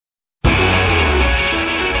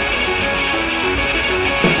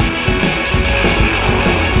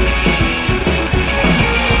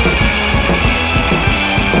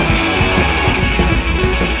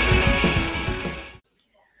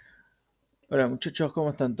Hola muchachos,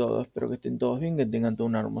 ¿cómo están todos? Espero que estén todos bien, que tengan toda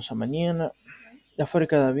una hermosa mañana. La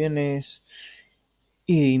fábrica de aviones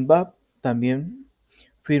y Invap también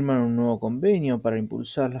firman un nuevo convenio para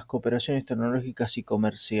impulsar las cooperaciones tecnológicas y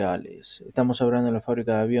comerciales. Estamos hablando de la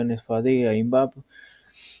fábrica de aviones Fadea y Invap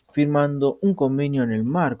firmando un convenio en el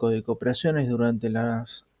marco de cooperaciones durante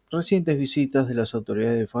las recientes visitas de las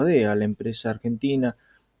autoridades de Fadea, la empresa argentina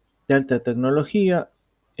de alta tecnología.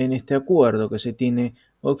 En este acuerdo que se tiene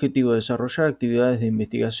objetivo desarrollar actividades de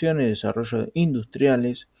investigación y desarrollo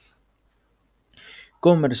industriales,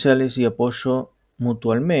 comerciales y apoyo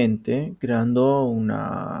mutuamente, creando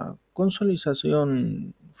una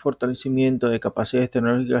consolidación, fortalecimiento de capacidades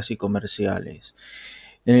tecnológicas y comerciales.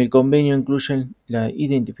 En el convenio incluyen la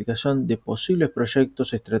identificación de posibles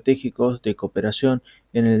proyectos estratégicos de cooperación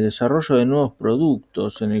en el desarrollo de nuevos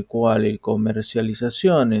productos, en el cual el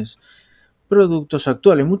comercializaciones, productos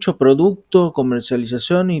actuales, mucho producto,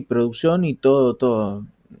 comercialización y producción y todo,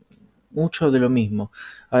 mucho de lo mismo.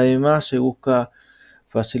 Además, se busca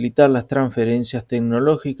facilitar las transferencias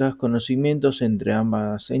tecnológicas, conocimientos entre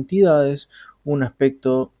ambas entidades, un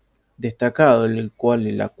aspecto destacado en el cual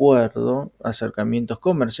el acuerdo, acercamientos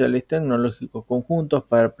comerciales tecnológicos conjuntos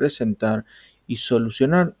para presentar y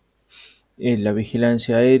solucionar la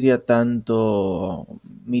vigilancia aérea tanto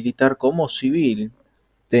militar como civil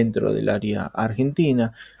dentro del área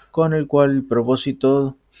argentina, con el cual el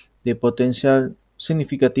propósito de potenciar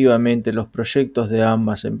significativamente los proyectos de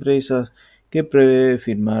ambas empresas, que prevé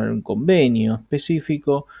firmar un convenio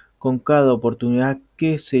específico con cada oportunidad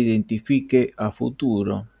que se identifique a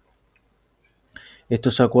futuro.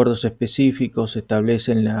 Estos acuerdos específicos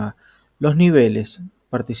establecen los niveles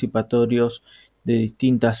participatorios de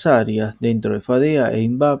distintas áreas dentro de Fadea e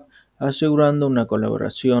Invap, asegurando una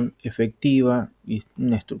colaboración efectiva y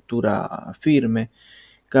una estructura firme.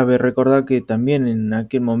 Cabe recordar que también en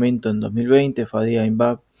aquel momento, en 2020, Fadea e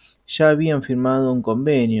Invap ya habían firmado un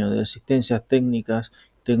convenio de asistencias técnicas,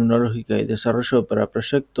 tecnológica y desarrollo para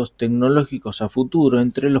proyectos tecnológicos a futuro.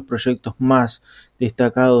 Entre los proyectos más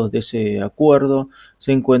destacados de ese acuerdo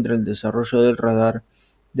se encuentra el desarrollo del radar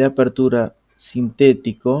de apertura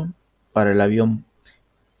sintético para el avión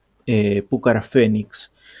Pucara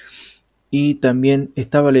Fénix, y también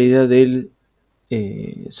estaba la idea del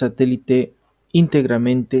satélite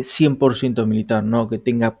íntegramente 100% militar, no que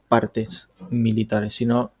tenga partes militares,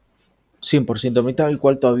 sino 100% militar, el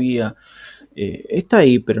cual todavía está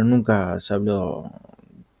ahí, pero nunca se habló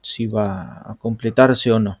si va a completarse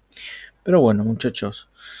o no. Pero bueno, muchachos,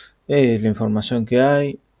 es la información que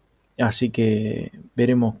hay, así que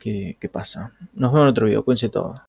veremos qué pasa. Nos vemos en otro video, cuídense todos.